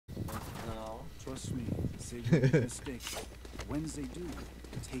Trust me, say you make a mistake. Once they do,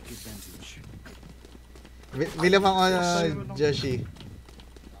 take advantage. Bilang ako, Joshy.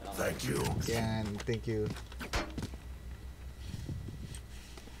 Thank you. Yan, thank you.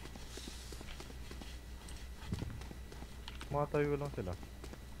 Matayo lang sila.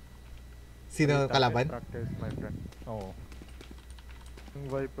 Sino kalaban? Practice, my friend. Oo. Yung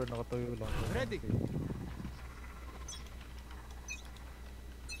Viper nakatayo lang. Ready.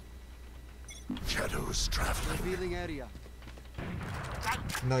 Shadows traveling. Revealing area.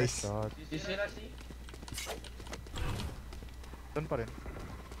 Nice. Doon pa rin.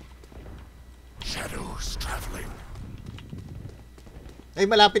 Shadows traveling. Ay,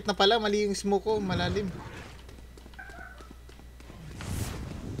 malapit na pala. Mali yung smoke ko. Malalim.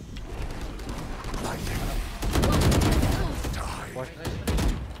 Blinding. Die.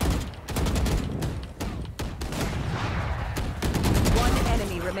 One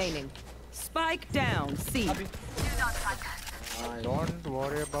enemy remaining. Spike down, C. Don't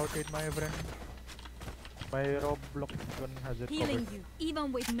worry about it, my friend. My Roblox gun has it Healing covered. you.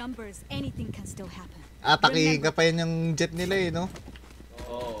 Even with numbers, anything can still happen. Atakihin ka pa yun yung jet nila eh, no?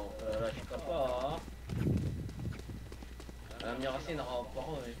 Oo, rush ka pa. Alam niya kasi naka-off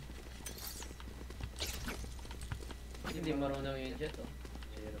ako eh. Hindi marunong yung jet oh.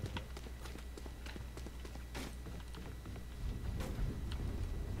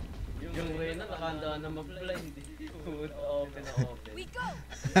 Yung way na nakahanda na mag-blind eh. Open na open. We go!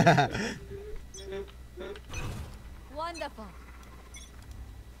 Wonderful.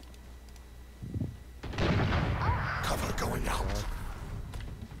 Cover going out.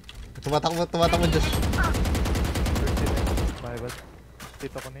 Tumatakbo, Diyos. My bad.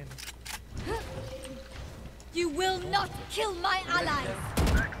 Dito ko na yun. You will not kill my allies!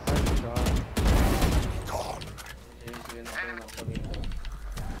 Gone.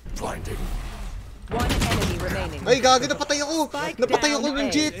 Blinding. One enemy remaining. Ay, gagi, napatay ako! Spike Napatay ako down ng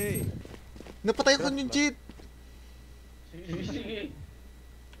A. jet! Napatay ako ng jet! Sige.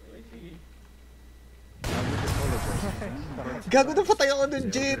 Gago, napatay ako ng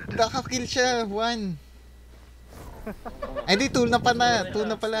jet! Nakakill siya, one. Ay, hindi, tool na pala. Tool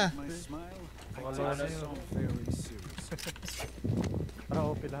na pala. My smile. Pakalawa na yun. So very serious. Para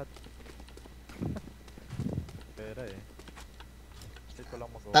OP lahat. Pera eh. Ito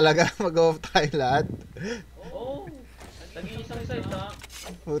lang mag-OP. Talaga, mag-off tayo lahat. Oo. Nag-iisang side ha.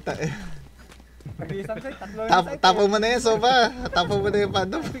 Puta eh. Pag-iisang side, tatlo Tapo mo na yan, Soba. Tapo mo na yung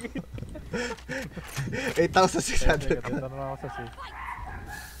fandom. 8,600. Ganda na ako sa C.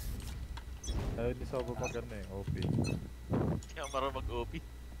 Ayaw ni Sobo mag ano eh, OP. Kaya marunong mag-OP.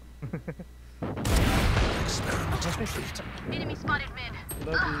 Experiment complete. Enemy spotted mid.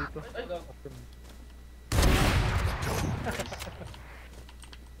 Wala dito. Ay, go. Go.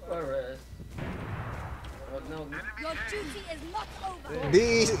 Forest. Wag na, wag na. Your duty is not over.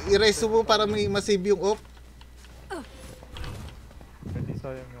 Di, i-reso mo para may masave yung off. Hindi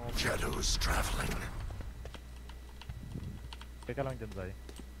sayang yung OP. Shadows traveling. Teka lang dyan, Zay.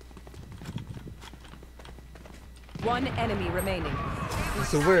 One enemy remaining.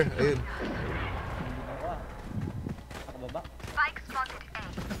 Super, ayun. Nakababa. Spike spotted A.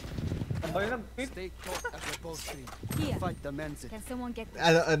 Ang bayo ng pit. Stay caught at the ball screen. Here. Fight demands it. Can someone get this?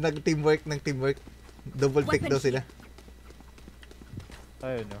 Nag-teamwork ng teamwork. Double pick daw sila.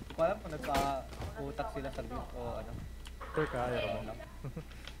 Ayun nyo. Hindi ko alam kung nagpa-utak sila sa group o ano. Sure ka, ayaw mo.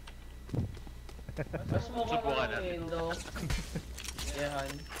 Mas mukha Subukan ka ng natin. window. Yan.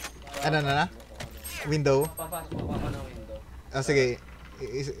 Ano na? Window? Papasok mo ka ng window. Ah, sige.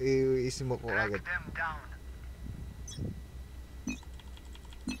 I-smoke ko agad.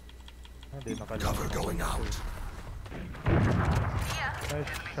 Hindi, nakalimutan. Cover going out.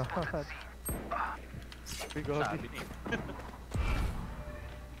 Nice shot. Big OP. Sabi niya.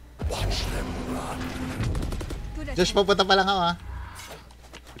 Watch them run. Good Josh, attempt. papunta pa lang ako ha.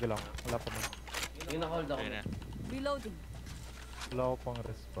 Sige lang, wala pa man. Yung na-hold ako. Ayun na. Reloading. Wala ko pang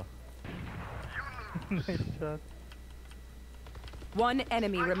rest pa. Nice shot. One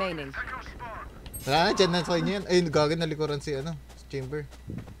enemy remaining. Wala na, dyan na sa inyo yan. Ayun, gagawin na likuran si ano, si Chamber.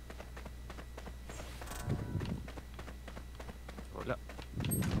 Wala.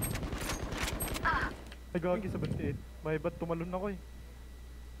 Ay, gagi 78. May ba't tumalon ako eh.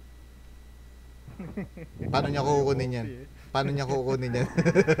 Paano niya kukunin yan? Paano niya kukunin yan?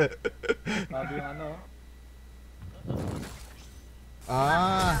 Sabi yung ano.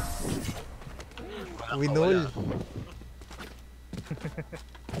 Ah! Winol.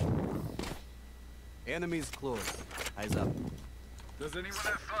 Enemies close. Eyes up. Does anyone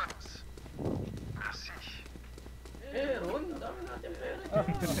have funds? Merci. Meron, dami natin pera.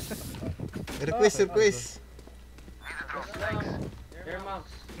 Request. Yes lang. Air Max.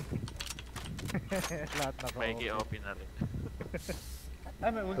 Lahat na May OP na rin. Ay,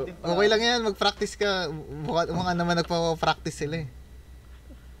 may ultim pala. Okay lang yan, mag-practice ka. Mukha naman nagpa-practice sila eh.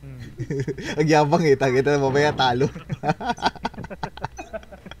 Ang yabang eh, tagita mamaya talo.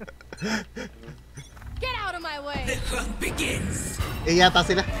 Get out of my way. Eh yata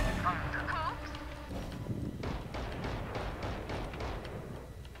sila.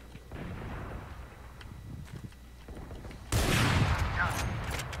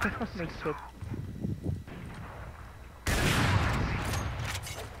 Nice shot.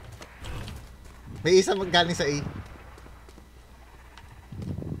 May isa magaling sa A.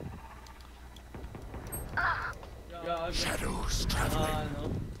 Shadows traveling.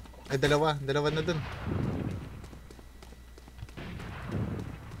 Ano? Ay dalawa na dun.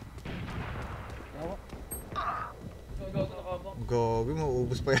 Go, nakabak. Gogi,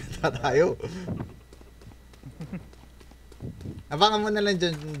 mauubos pa yata tayo. Abangan mo na lang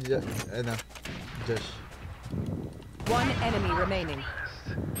dyan, ano, Josh. One enemy remaining.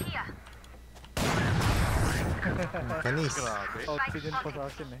 Panis. Grabe. Oxygen pa sa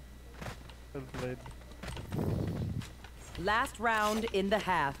akin eh. Self-blade. Last round in the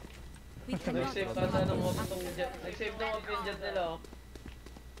half. We cannot Nag-save ka sana ng off itong jet. Nag-save ng off yung jet nila, oh.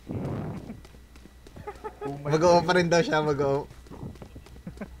 Mag-o pa rin daw siya, mag-o.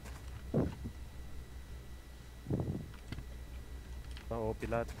 Oo,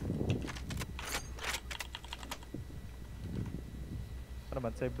 pilat. Ano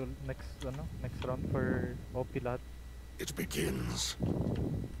naman, save next round for OP lahat. It begins.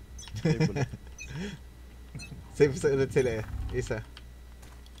 Save ulit. Save sa ulit sila eh. Isa.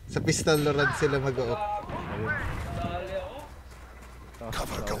 Sa pistol rod sila mag-o. Ayun. Dali ako.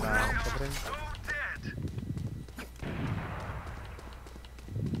 Cover going out.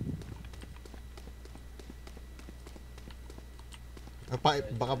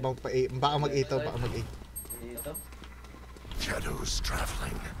 Baka mag-A to, baka mag-A. Dito. Shadows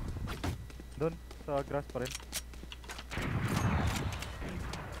traveling. Doon, sa grass pa rin.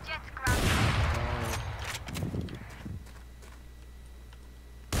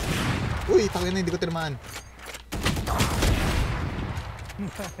 Uy, tangin na, hindi ko tinamaan.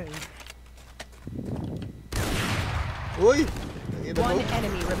 Uy! Tangin na One mo.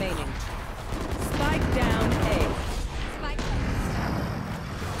 enemy remaining. Spike down A. spike.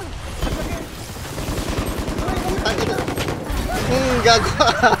 Tangin na. Gago.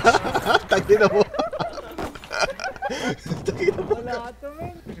 Tangin na mo. Tangin na mo. Wala ito,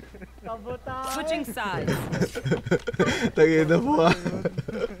 men. Sabotahe. Switching sides. Tangin na mo ah.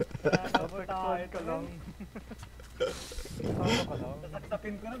 Sabotahe ka ito, lang. men. Tama ka lang.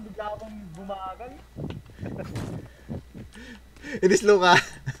 Sasaksapin ko na, bigla akong bumagal. Inislow ka.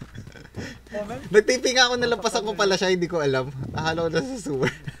 Oh, men. Nagtiping ako, nalampasan ko pala siya, hindi ko alam. Akala ko nasa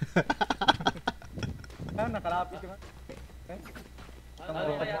sewer. Ah, nakalapit ka.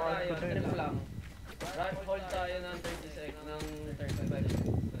 Ano kaya tayo? Trip lang. Right, hold tayo ng 30 seconds, ng 35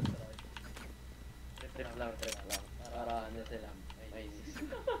 seconds. Trip lang. Para ano sila, may sis.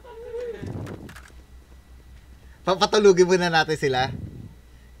 Papatulugin muna natin sila.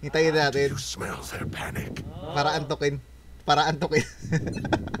 Hintayin natin. You smell their panic. Para antukin. Para antukin.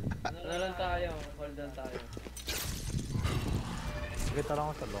 Ano lang tayo, hold on tayo. Kita lang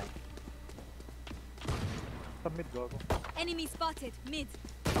ako sa long. Sa mid gago. Enemy spotted. Mid.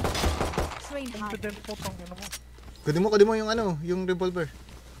 Train hard. Confident mo tang ina mo. Kunin mo yung ano, yung revolver.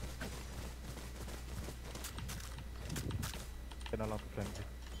 Kaya na lang friendly.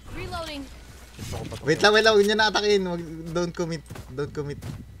 Reloading. Gusto ko pa to. Wait lang, huwag niyo na atakin. Don't commit.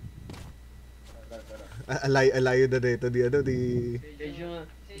 Alayo na dito. Di ano, di... Sage mo.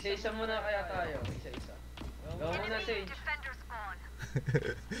 Isa-isa muna kaya tayo. Isa-isa. Go muna, Sage.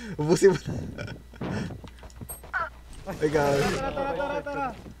 Ubusin mo na. Ay, guys.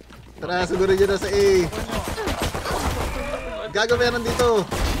 Tara. Tara, siguro nyo na sa A. Gago, meron dito.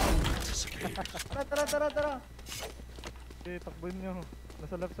 Tara. Okay, takbuhin nyo.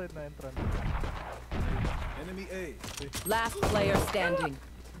 Nasa left side na entrance. Enemy A. Last player standing.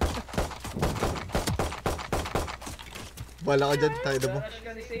 Bala ka dyan, tayo na mo. Rush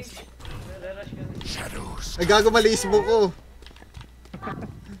ka ni Sage. Rush ka ni Shadows. Ay, gago, mali smoke ko.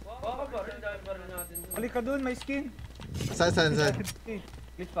 Baka baril dahil baril natin doon. Balik ka dun, may skin. Saan?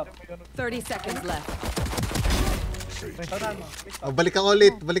 Glitch pop. 30 seconds left. Tara mo. Oh, balik ako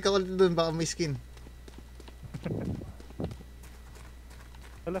ulit dun, baka may skin.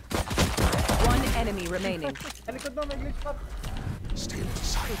 Hala. One enemy remaining. Talikod mo, may glitch pop. Still in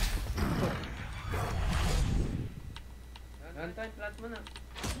sight. Plant mo na.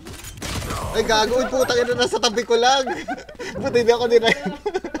 Ay, gago. Uy, putang ina, nasa tabi ko lang. Buti hindi ako nirahin.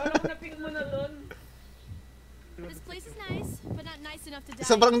 Parang na-pick mo na doon. This place is nice, but not nice enough to die.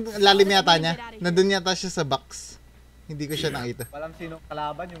 Sobrang lalim yata niya. Nandun yata siya sa box. Hindi ko siya nakita. Walang sinong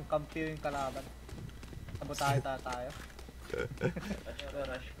kalaban, yung kampi yung kalaban. Sabotahe tayo.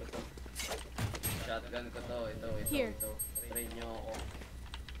 Rush ko to. Shotgun ko to. Ito. Here. Try nyo ako.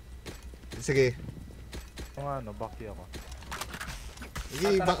 Sige. Kung ano, baki ako.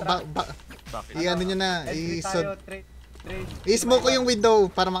 Sige, Bakit? i-ano nyo na. Entry tayo, trade. I-smoke ko yung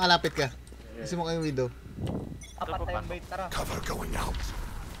window para makalapit ka. I-smoke ko yung window. Apat tayong bait, tara. Cover going out.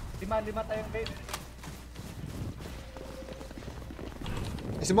 Lima tayong bait.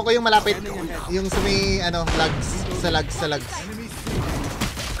 I-smoke ko yung malapit. Yung sa may, ano, lags. Sa lags. Enemy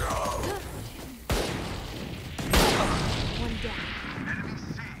One down.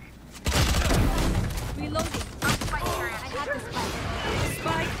 Reloading. I have the spike.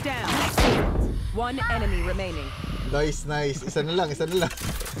 Spike down. One enemy remaining. Nice. Isa na lang.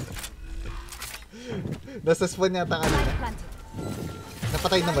 Nasa spawn yata kanina. Spike planted.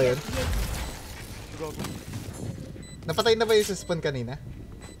 Napatay na ba yun? Napatay na ba yung sa spawn kanina?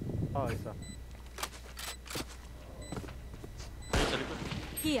 Isa. Ayun, sa likod.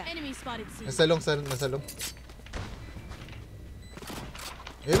 Here. Enemy spotted C. Nasalong.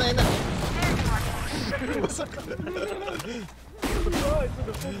 Ayun na. Wasak.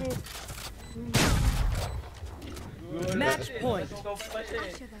 Match point.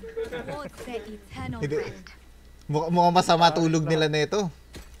 Towards their eternal Hindi. rest. Mukhang masama tulog nila na ito.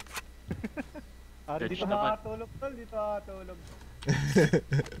 Ari, Dito naman. makatulog, tol. Dito makatulog.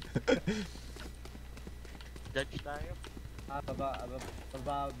 Judge tayo.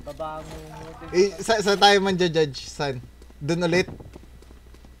 Baba mo mutin. Sa tayo man judge, San? Doon ulit?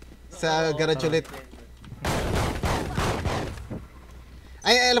 Sa garage ulit?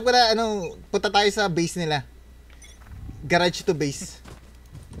 Ay, alam ko na, punta tayo sa base nila. Garage to base.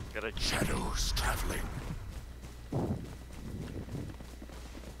 Garage. Shadows traveling.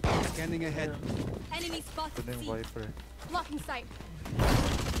 scanning ahead. Enemy spotted Ito na yung C. Viper. Blocking sight.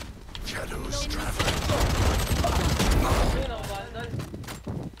 Shadows traveling. Ayun ako, Vandal.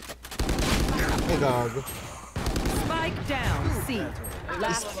 Ay, gago. Spike down. C.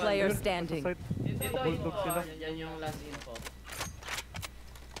 Last player standing. Side, Dito bulldog info. sila. Yan yung last info.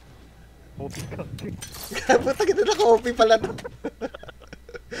 Hoping ka. Puta kita naka-OP pala to.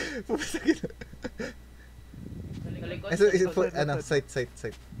 Puta kita. Sa likod.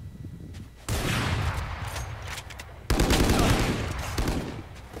 Site.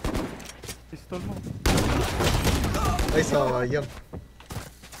 Pistol mo. Ay, sayang.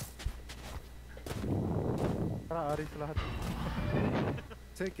 Tara, Aris lahat.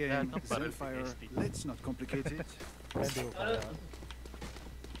 Take Yeah, aim, not bad. Zellfire. Let's not complicate it. Hindi ko kaya.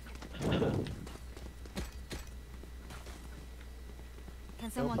 Can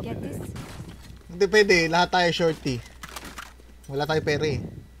someone get this? Hindi pwede, lahat tayo shorty. Wala tayo pera eh.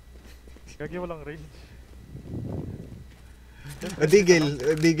 Gagi walang range. Digil.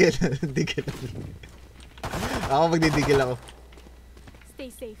 Ako magdidigil ako. Stay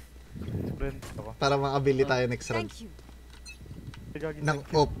safe. Sprint ako. Para makabili tayo next round. Thank you. Gagi Ng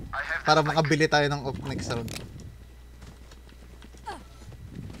op. Para makabili tayo ng op next round.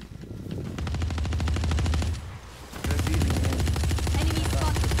 Enemy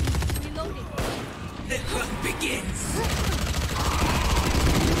spotted. Reloading.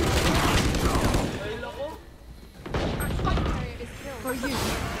 Ayun ako. Spike carrier is killed. For you.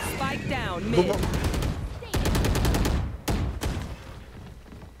 Spike down. Mid.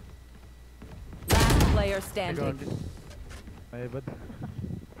 Last player standing. Gagi. May bad.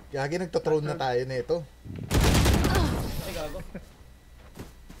 Gagi, nagtotrone na tayo nito. Ay, gago.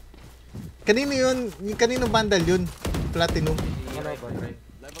 Kanino yun? Kanino bandal yun? Platinum. Kalaban.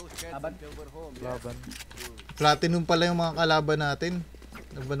 Laban. Laban. Platinum pala yung mga kalaban natin.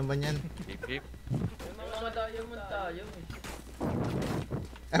 Ano ba naman yan? Keep. May mga diamond tayo eh.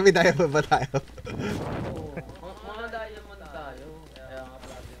 May tayo ba tayo? Oo. Mga diamond tayo. Kaya nga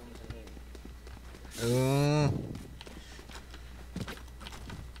platinum sa game.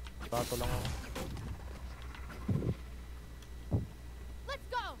 Tato lang ako. Let's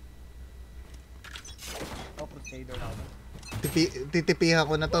go. Oh, Crusader na ako. Titipihan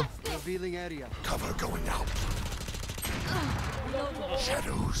ko na to. Revealing area. Cover going out.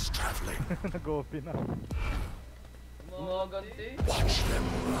 Shadows traveling. Nag-OP na. Mga ganti. Watch them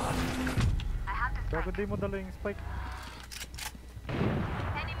run. Gago di mo dala yung spike.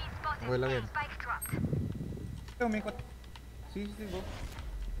 Okay lang yan. Ito, umikot. Sige, go.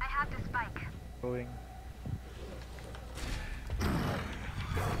 Going.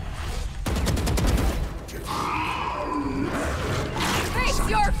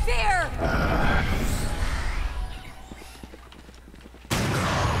 Here!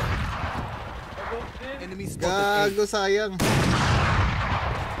 Enemy spotted. Gago, sayang.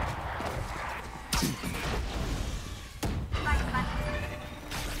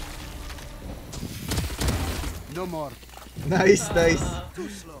 No more. Nice, nice. Too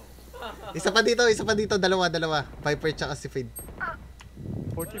slow. Isa pa dito, dalawa. Viper tsaka si Fade.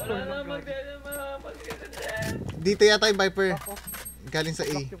 44 Wala lang na guard. magkano. Dito yata yung Viper. Back off. Galing sa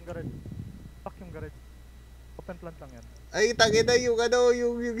A. Lock yung garage. Lock yung garage. Open plant lang yan. Ay, tangin na yung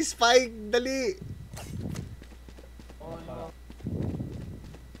yung spike. Dali.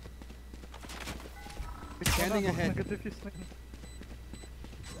 Scanning ahead. Nag-defuse na yun.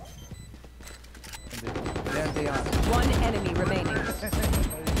 There they are. One enemy remaining. Ito.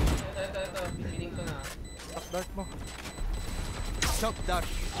 Piling ko na. Lock dart mo. Shock dart.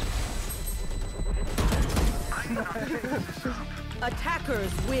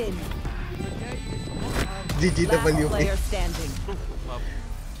 Attackers win. Last GGWP. player standing.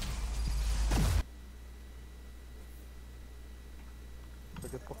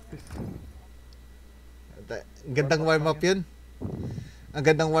 Nag-practice. Ang gandang warm up yun. Ang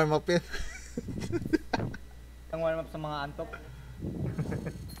gandang warm up yun. Ang warm up sa mga antok.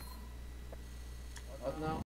 Out na ako.